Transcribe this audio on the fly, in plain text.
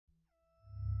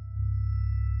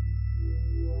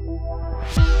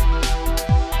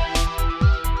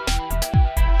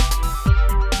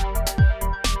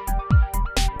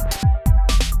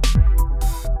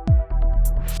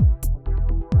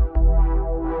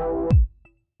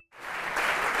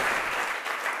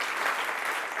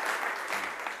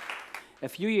A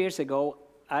few years ago,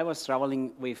 I was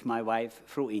traveling with my wife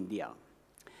through India.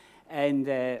 And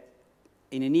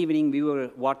in an evening, we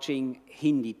were watching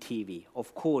Hindi TV.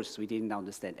 Of course, we didn't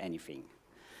understand anything.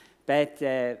 But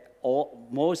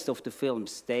most of the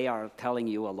films, they are telling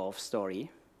you a love story.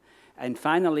 And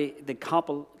finally, the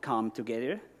couple come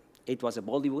together. It was a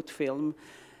Bollywood film.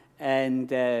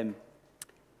 And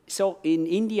so in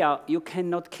India, you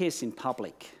cannot kiss in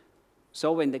public.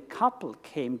 So when the couple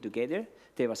came together,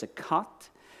 there was a cut.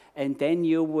 And then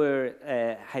you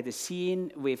had a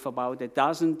scene with about a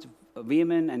dozen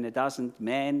women and a dozen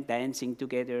men dancing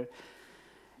together.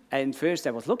 And first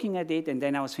I was looking at it, and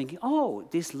then I was thinking, oh,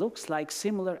 this looks like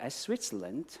similar as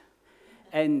Switzerland.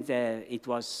 And it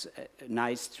was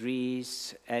nice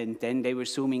trees, and then they were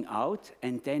zooming out,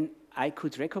 and then I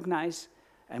could recognize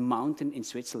a mountain in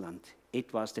Switzerland.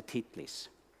 It was the Tesslas.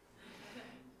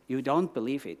 You don't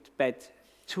believe it, but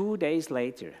 2 days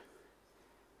later,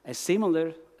 a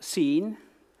similar scene,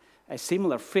 a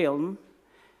similar film,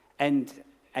 and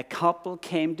a couple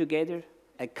came together,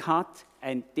 a cut,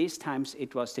 and this time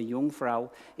it was the Jungfrau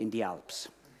in the Alps.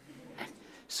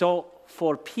 So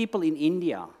for people in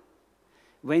India,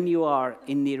 when you are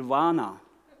in nirvana,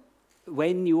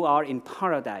 when you are in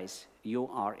paradise, you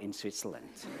are in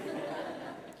Switzerland.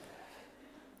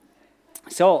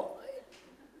 So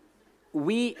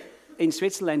we in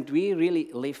Switzerland, we really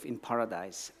live in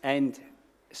paradise. And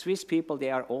Swiss people,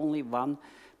 they are only 1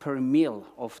 per mil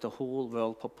of the whole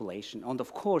world population. And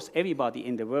of course, everybody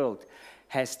in the world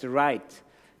has the right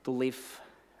to live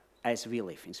as we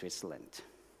live in Switzerland.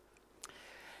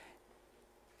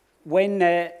 When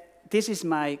this is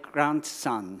my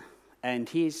grandson, and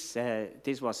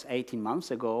this was 18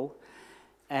 months ago,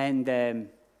 and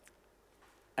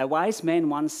a wise man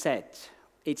once said,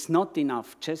 it's not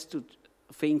enough just to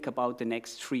think about the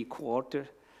next 3 quarters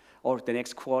or the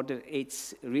next quarter.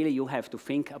 It's really, you have to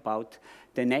think about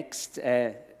the next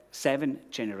 7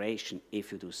 generations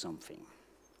if you do something.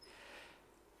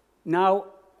 Now,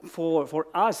 for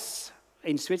us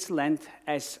in Switzerland,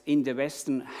 as in the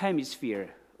Western Hemisphere,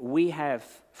 we have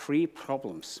 3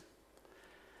 problems.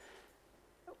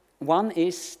 One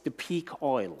is the peak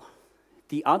oil.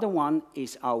 The other one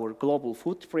is our global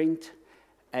footprint.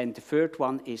 And the third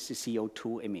one is the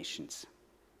CO2 emissions.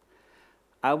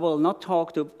 I will not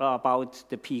talk about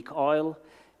the peak oil.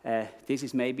 This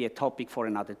is maybe a topic for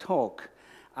another talk.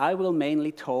 I will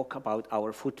mainly talk about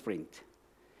our footprint.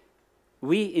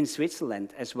 We in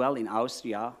Switzerland, as well in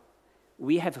Austria,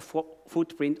 we have a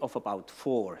footprint of about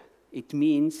 4. It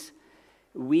means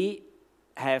we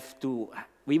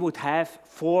would have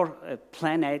 4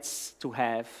 planets to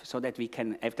have so that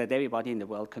that everybody in the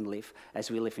world can live as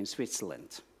we live in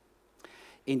Switzerland.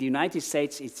 In the United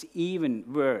States, it's even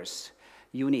worse.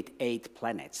 You need 8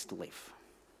 planets to live.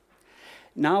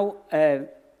 Now,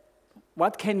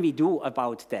 what can we do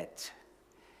about that?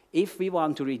 If we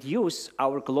want to reduce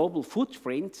our global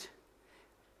footprint,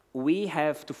 we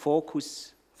have to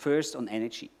focus first on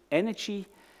energy. Energy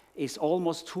is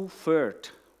almost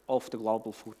 2/3 of the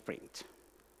global footprint.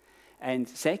 And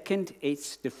second,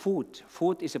 it's the food.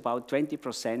 Food is about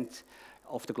 20%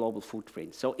 of the global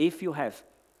footprint. So if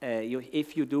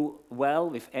if you do well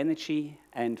with energy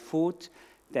and food,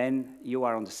 then you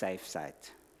are on the safe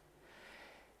side.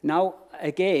 Now,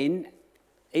 again,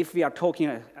 if we are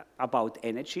talking about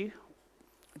energy,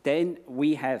 then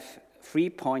we have 3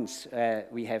 points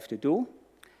we have to do.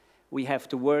 We have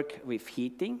to work with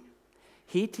heating.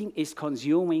 Heating is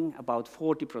consuming about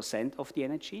 40% of the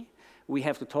energy. We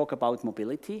have to talk about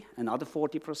mobility, another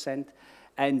 40%.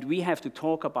 And we have to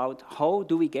talk about how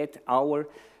do we get our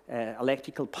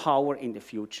electrical power in the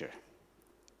future.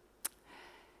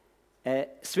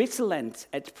 Switzerland,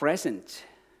 at present,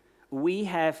 we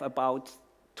have about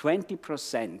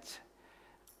 20%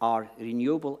 are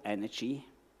renewable energy,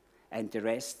 and the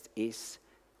rest is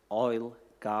oil,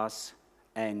 gas,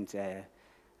 and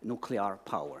nuclear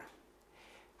power.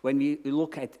 When we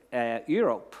look at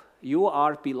Europe, you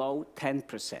are below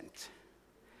 10%.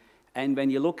 And when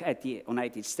you look at the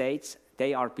United States,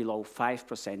 they are below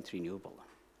 5% renewable.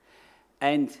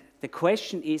 And the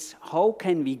question is, how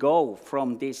can we go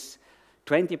from this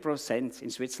 20%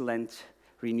 in Switzerland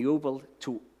renewable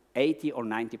to 80 or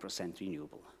 90%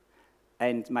 renewable?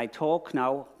 And my talk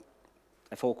now,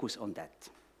 I focus on that.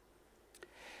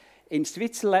 In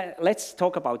Switzerland, let's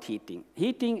talk about heating.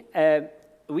 Heating,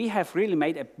 we have really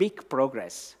made a big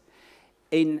progress.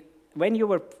 When you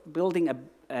were building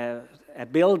a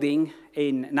building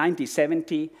in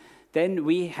 1970, then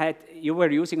you were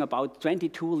using about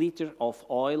 22 liters of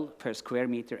oil per square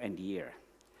meter and year.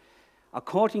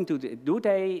 According to the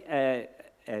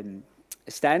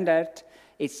standard,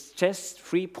 it's just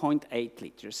 3.8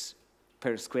 liters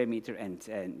per square meter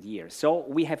and year. So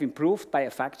we have improved by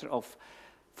a factor of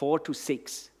 4 to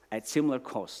 6 at similar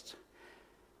cost.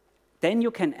 Then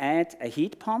you can add a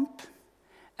heat pump,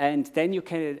 and then you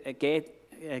can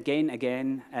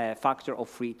gain a factor of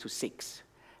 3 to 6.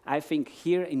 I think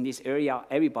here in this area,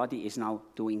 everybody is now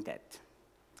doing that.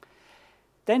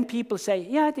 Then people say,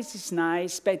 yeah, this is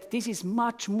nice, but this is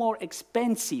much more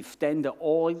expensive than the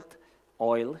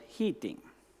oil heating.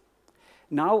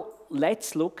 Now,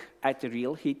 let's look at the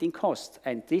real heating cost.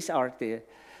 And these are the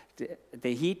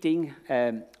heating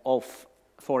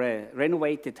for a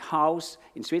renovated house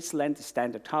in Switzerland, a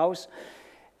standard house.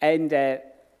 And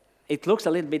it looks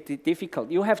a little bit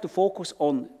difficult. You have to focus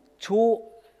on 2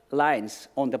 lines.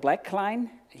 On the black line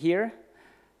here,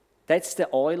 that's the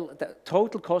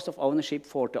total cost of ownership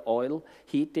for the oil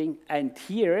heating. And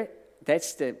here,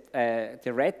 that's the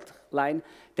red line,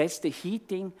 that's the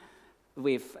heating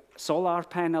with solar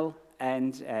panel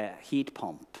and heat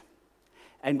pump.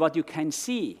 And what you can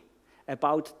see,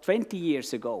 about 20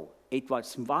 years ago, it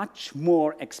was much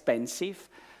more expensive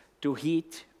to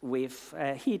heat with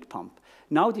a heat pump.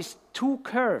 Now these 2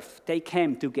 curves, they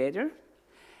came together,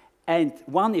 and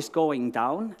one is going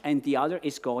down and the other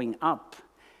is going up.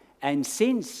 And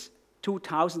since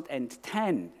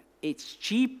 2010, it's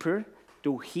cheaper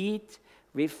to heat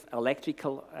with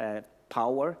electrical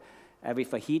power,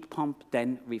 with a heat pump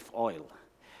than with oil.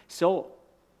 So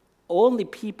only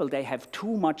people, they have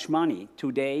too much money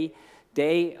today,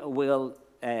 they will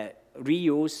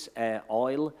reuse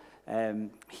oil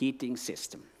heating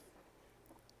system.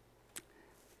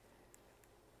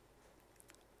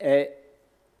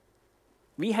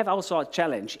 We have also a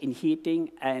challenge in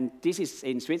heating, and this is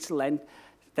in Switzerland,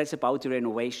 that's about the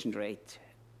renovation rate.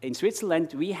 In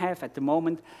Switzerland, we have at the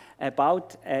moment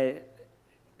about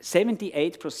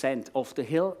 78% of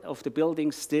the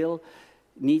buildings still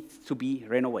need to be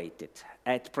renovated.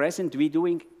 At present, we're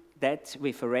doing that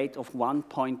with a rate of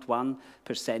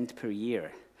 1.1% per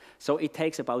year. So it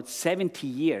takes about 70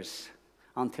 years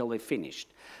until we're finished.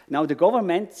 Now, the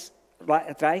government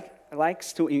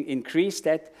likes to increase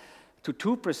that to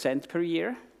 2% per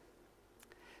year,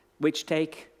 which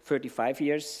take 35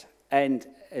 years, and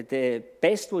the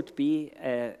best would be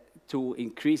to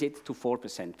increase it to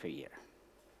 4% per year.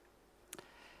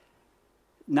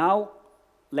 Now,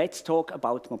 let's talk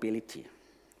about mobility.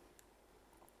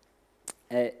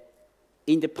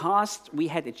 In the past, we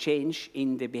had a change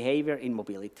in the behavior in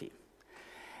mobility.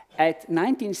 At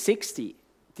 1960,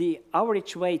 the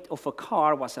average weight of a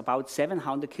car was about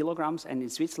 700 kilograms, and in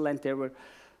Switzerland, there were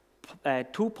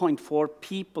 2.4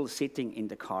 people sitting in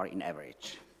the car in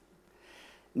average.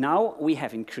 Now we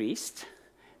have increased,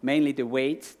 mainly the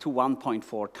weight to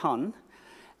 1.4 ton,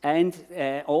 and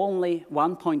only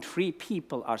 1.3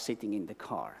 people are sitting in the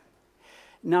car.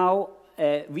 Now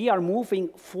we are moving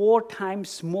 4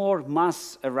 times more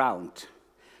mass around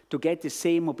to get the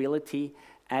same mobility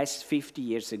as 50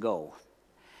 years ago.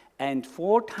 And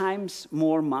 4 times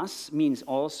more mass means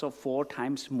also 4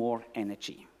 times more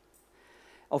energy.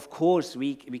 Of course,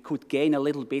 we could gain a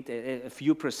little bit, a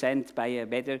few percent by a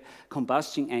better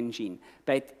combustion engine,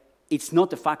 but it's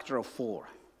not a factor of 4.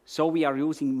 So we are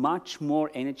using much more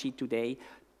energy today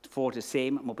for the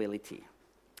same mobility.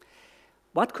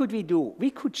 What could we do?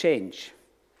 We could change.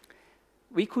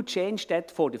 We could change that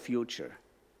for the future.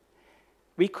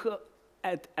 We could,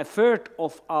 a third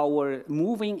of our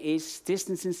moving is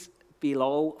distances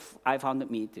below 500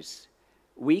 meters.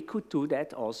 We could do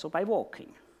that also by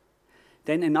walking.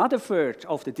 Then another third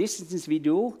of the distances we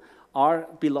do are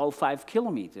below 5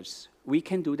 kilometers. We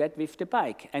can do that with the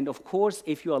bike. And of course,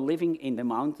 if you are living in the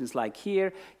mountains like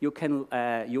here, you can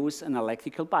use an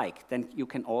electrical bike. Then you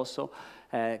can also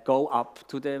go up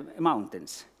to the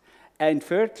mountains. And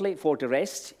thirdly, for the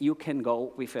rest, you can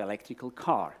go with an electrical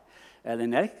car. An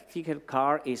electrical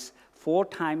car is 4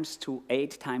 times to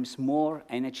 8 times more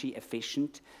energy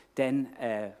efficient than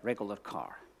a regular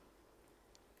car.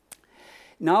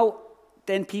 Now,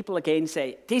 then people again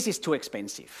say, this is too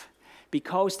expensive,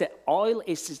 because the oil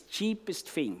is the cheapest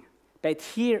thing. But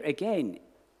here again,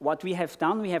 what we have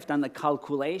done a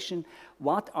calculation,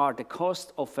 what are the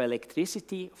costs of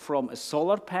electricity from a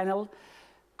solar panel,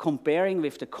 comparing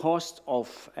with the cost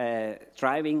of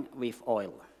driving with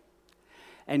oil.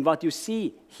 And what you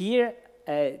see here,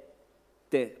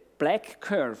 the black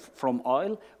curve from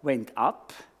oil went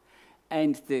up,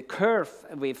 and the curve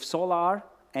with solar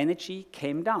energy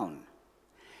came down.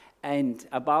 And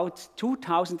about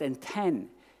 2010,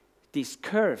 these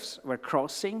curves were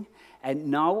crossing, and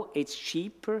now it's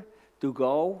cheaper to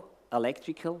go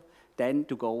electrical than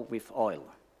to go with oil.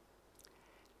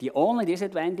 The only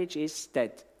disadvantage is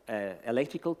that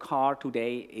electrical car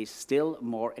today is still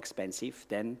more expensive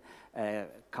than a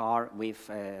car with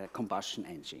a combustion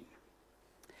engine.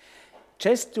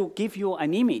 Just to give you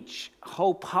an image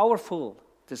how powerful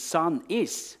the sun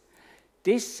is,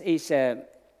 this is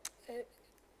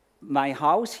my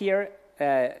house here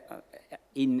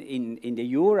in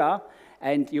the Jura,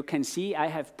 and you can see I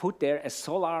have put there a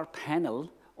solar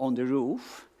panel on the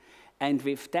roof, and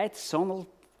with that solar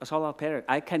panel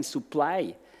I can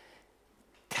supply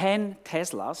 10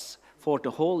 tesslas for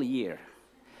the whole year.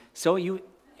 So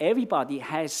everybody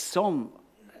has some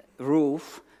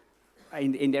roof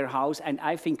in their house, and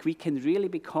I think we can really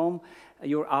become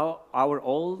our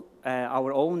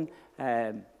own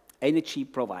energy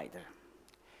provider.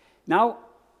 Now,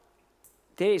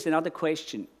 there is another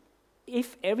question.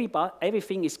 If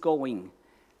everything is going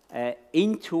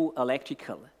into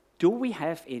electrical, do we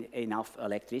have enough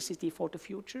electricity for the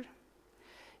future?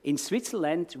 In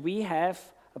Switzerland, we have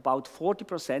about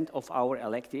 40% of our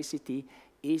electricity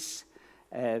is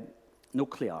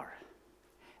nuclear.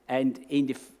 And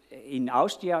in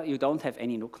Austria, you don't have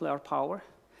any nuclear power.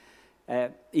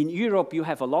 In Europe, you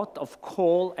have a lot of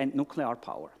coal and nuclear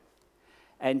power.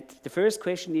 And the first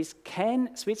question is,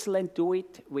 can Switzerland do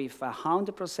it with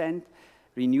 100%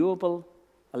 renewable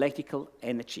electrical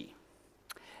energy?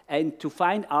 And to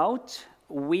find out,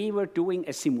 we were doing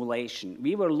a simulation.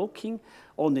 We were looking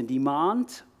on the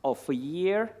demand of a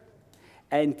year,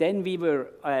 and then we were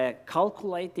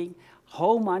calculating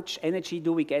how much energy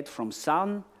do we get from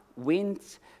sun, wind,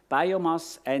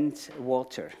 biomass, and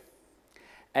water.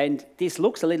 And this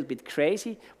looks a little bit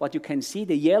crazy. What you can see,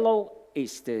 the yellow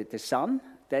is the sun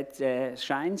that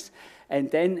shines,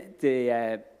 and then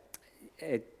the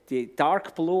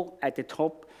dark blue at the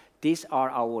top, these are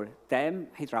our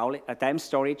dam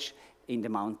storage in the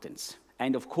mountains.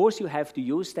 And of course, you have to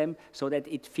use them so that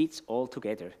it fits all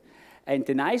together. And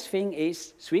the nice thing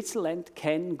is, Switzerland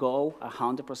can go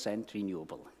 100%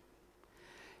 renewable.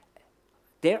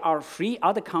 There are 3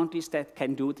 other countries that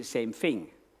can do the same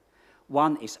thing.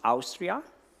 One is Austria,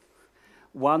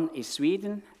 one is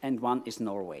Sweden, and one is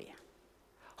Norway.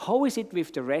 How is it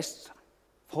with the rest?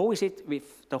 How is it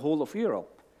with the whole of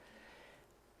Europe?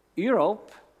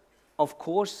 Europe, of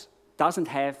course, doesn't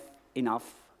have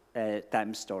enough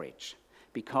dam storage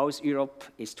because Europe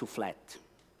is too flat.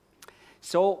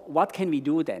 So what can we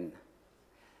do then?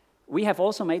 We have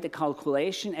also made a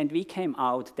calculation, and we came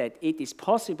out that it is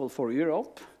possible for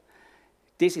Europe,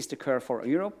 this is the curve for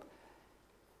Europe,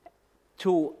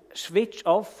 to switch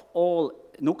off all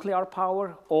nuclear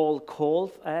power, all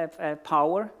coal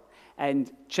power,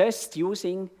 and just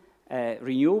using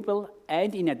renewable,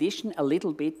 and in addition a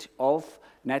little bit of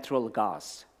natural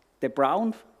gas. The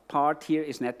brown part here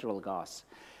is natural gas.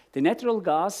 The natural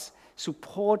gas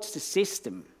supports the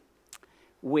system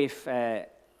with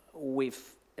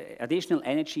additional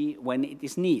energy when it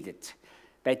is needed,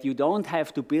 but you don't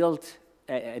have to build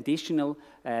additional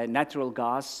natural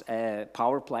gas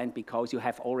power plant because you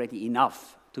have already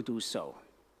enough to do so.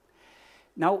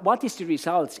 Now, what is the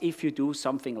results if you do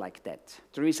something like that?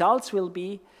 The results will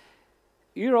be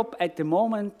Europe at the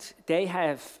moment, they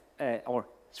have, or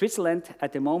Switzerland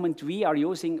at the moment, we are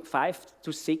using 5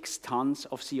 to 6 tons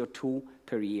of CO2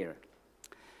 per year.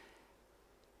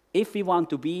 If we want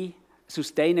to be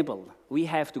sustainable, we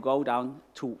have to go down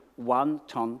to 1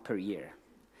 ton per year.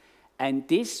 And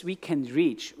this we can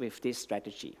reach with this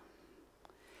strategy.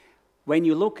 When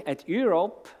you look at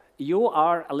Europe, you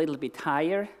are a little bit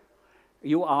higher.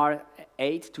 You are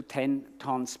 8 to 10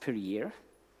 tons per year.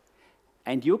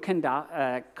 And you can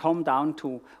come down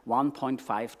to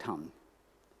 1.5 ton.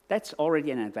 That's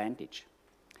already an advantage.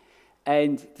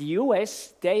 And the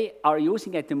US, they are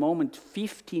using at the moment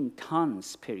 15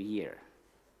 tons per year.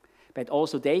 But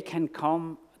also they can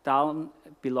come down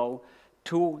below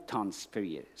 2 tons per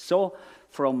year. So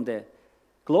from the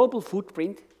global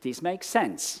footprint, this makes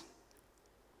sense.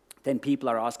 Then people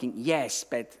are asking, yes,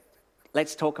 but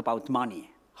let's talk about money.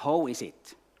 How is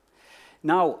it?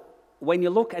 Now, when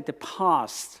you look at the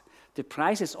past, the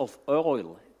prices of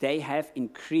oil, they have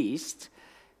increased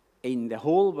in the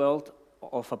whole world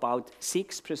of about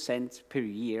 6% per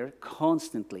year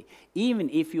constantly, even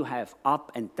if you have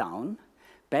up and down.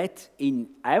 But in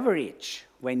average,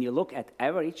 when you look at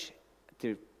average,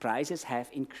 the prices have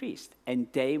increased, and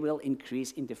they will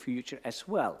increase in the future as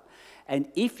well. And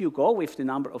if you go with the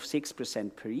number of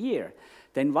 6% per year,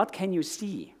 then what can you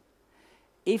see?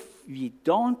 If we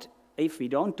don't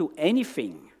do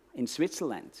anything in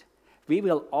Switzerland, we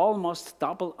will almost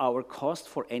double our cost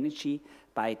for energy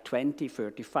by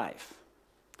 2035.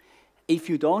 If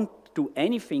you don't do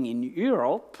anything in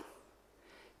Europe,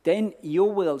 then you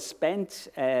will spend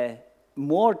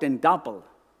more than double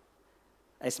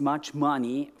as much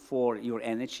money for your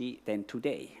energy than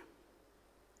today.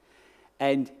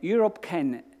 And Europe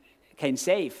can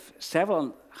save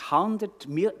several hundred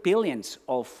billions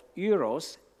of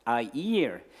euros a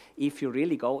year if you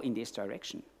really go in this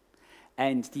direction.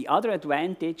 And the other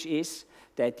advantage is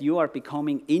that you are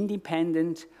becoming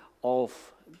independent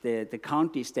of the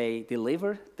countries they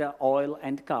deliver the oil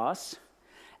and gas,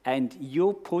 and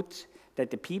you put that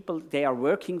the people, they are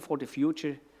working for the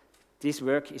future, this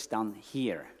work is done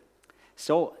here.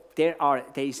 So there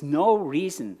is no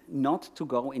reason not to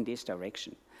go in this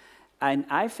direction. And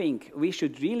I think we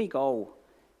should really go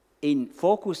in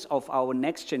focus of our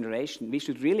next generation, we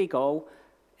should really go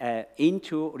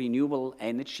into renewable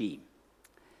energy.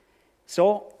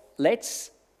 So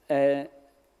let's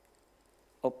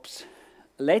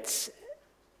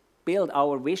build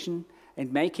our vision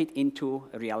and make it into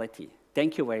a reality.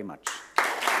 Thank you very much.